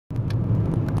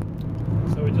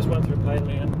we just went through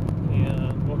Thailand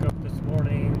and woke up this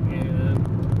morning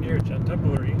and near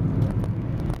Chanthaburi,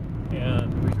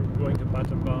 and we were going to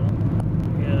Battambang,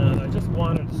 and I just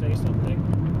wanted to say something.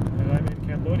 And I'm in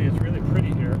Cambodia. It's really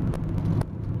pretty here,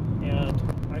 and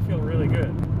I feel really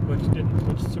good, which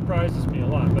surprises me a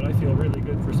lot, but I feel really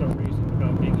good for some reason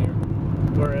about being here.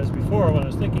 Whereas before, when I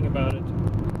was thinking about it,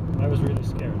 I was really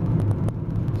scared.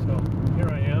 So here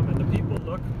I am, and the people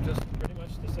look just pretty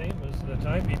much the same as the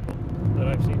Thai people that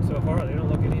I've seen so far. They don't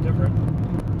look any different.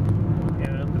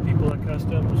 And the people at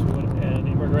customs and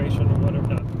immigration and whatever,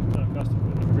 not customs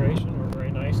but immigration, were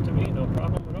very nice to me, no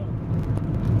problem at all.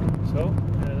 So,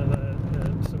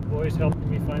 and some boys helping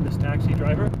me find this taxi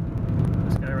driver,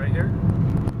 this guy right here.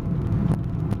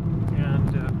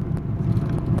 And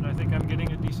I think I'm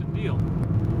getting a decent deal.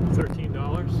 $13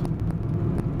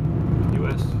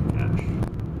 US cash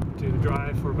to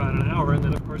drive for about an hour, and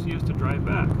then of course he has to drive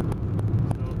back.